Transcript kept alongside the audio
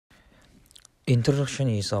Introduction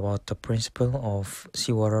is about the principle of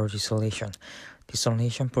seawater desalination.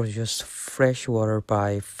 Desalination produces fresh water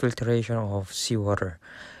by filtration of seawater.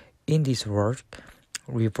 In this work,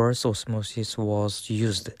 reverse osmosis was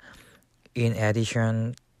used. In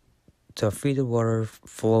addition, the feed water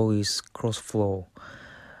flow is cross flow,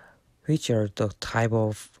 which are the type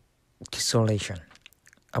of desalination.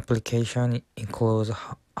 Application includes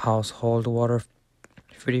household water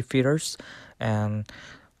purifiers and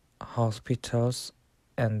hospitals,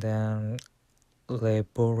 and then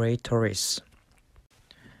laboratories.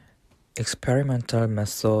 Experimental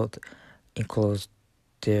method includes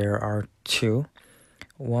there are two.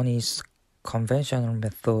 One is conventional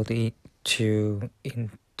method to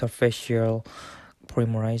interfacial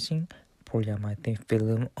polymerizing polyamide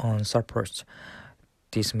film on surface.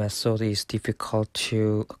 This method is difficult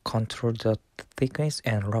to control the thickness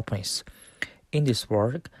and roughness. In this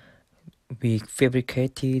work, we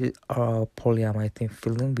fabricated a polyamide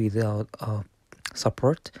film without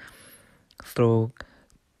support. Through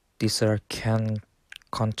this, can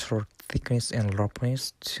control thickness and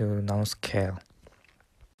roughness to nanoscale.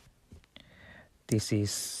 This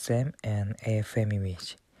is SEM and AFM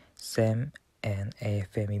image. SEM and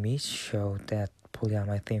AFM image show that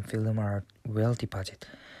polyamide film are well deposited.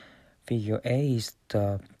 Figure A is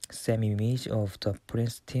the SEM image of the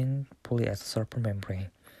pristine polyester surface membrane.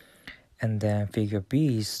 And then figure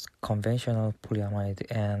B is conventional polyamide,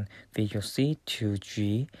 and figure C to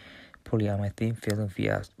G polyamide film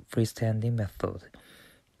via freestanding method.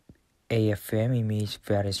 AFM image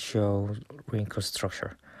varies show wrinkle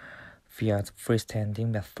structure via freestanding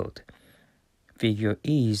method. Figure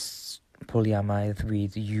E is polyamide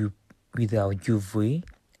without UV,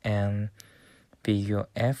 and figure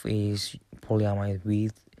F is polyamide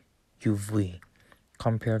with UV.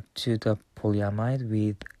 Compared to the polyamide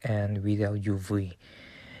with and without UV.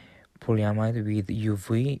 Polyamide with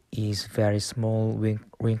UV is very small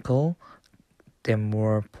wrinkle than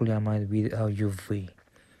more polyamide without UV.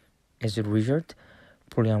 As a result,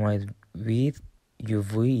 polyamide with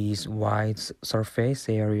UV is wide surface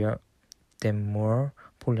area than more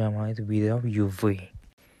polyamide without UV.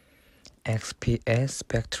 XPS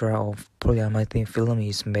spectra of polyamide film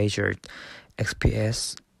is measured.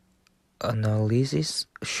 XPS analysis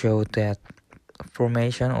showed that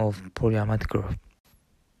formation of polyamide group.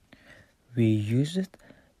 We used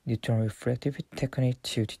neutron refractive technique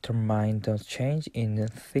to determine the change in the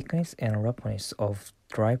thickness and roughness of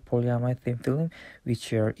dry polyamide film,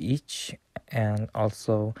 which are each, and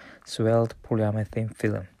also swelled polyamide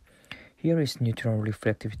film. Here is neutron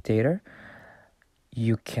refractive data.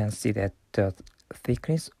 You can see that the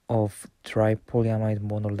thickness of dry polyamide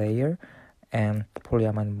monolayer and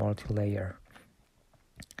polyamide multilayer.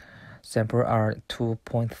 Samples are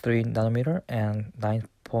 2.3 nanometer and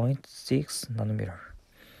 9.6 nanometer.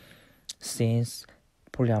 Since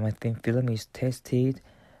polyamide film is tested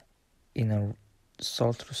in a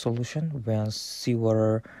salt solution when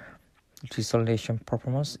seawater desalination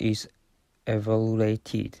performance is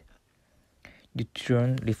evaluated,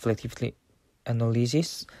 neutron reflective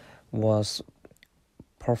analysis was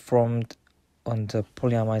performed on the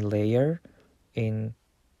polyamide layer in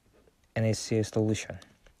NaCl solution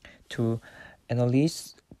to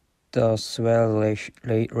analyze the swell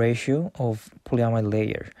ratio of polyamide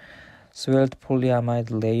layer. Swelled polyamide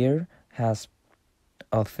layer has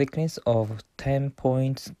a thickness of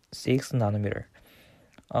 10.6 nanometer,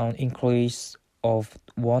 an increase of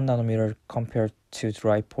 1 nanometer compared to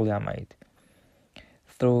dry polyamide.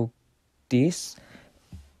 Through this,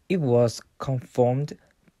 it was confirmed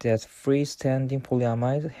that freestanding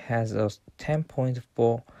polyamide has a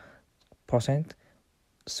 10.4%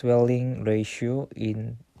 swelling ratio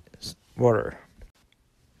in water.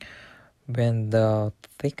 When the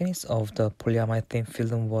thickness of the polyamide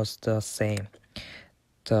film was the same,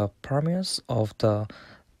 the permeance of the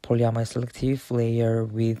polyamide selective layer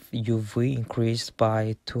with UV increased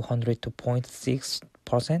by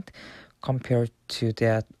 202.6% compared to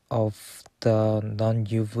that of the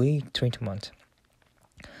non-UV treatment.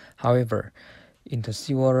 However, in the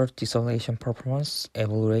seawater desalination performance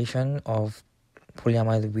evaluation of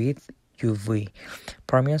polyamide with UV,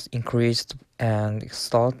 permeance increased and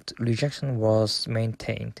salt rejection was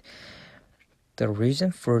maintained. The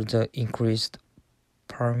reason for the increased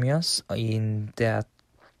permeance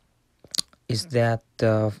is that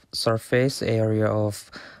the surface area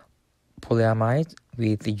of polyamide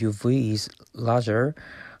with UV is larger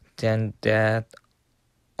than that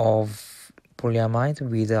of polyamide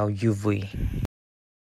without UV.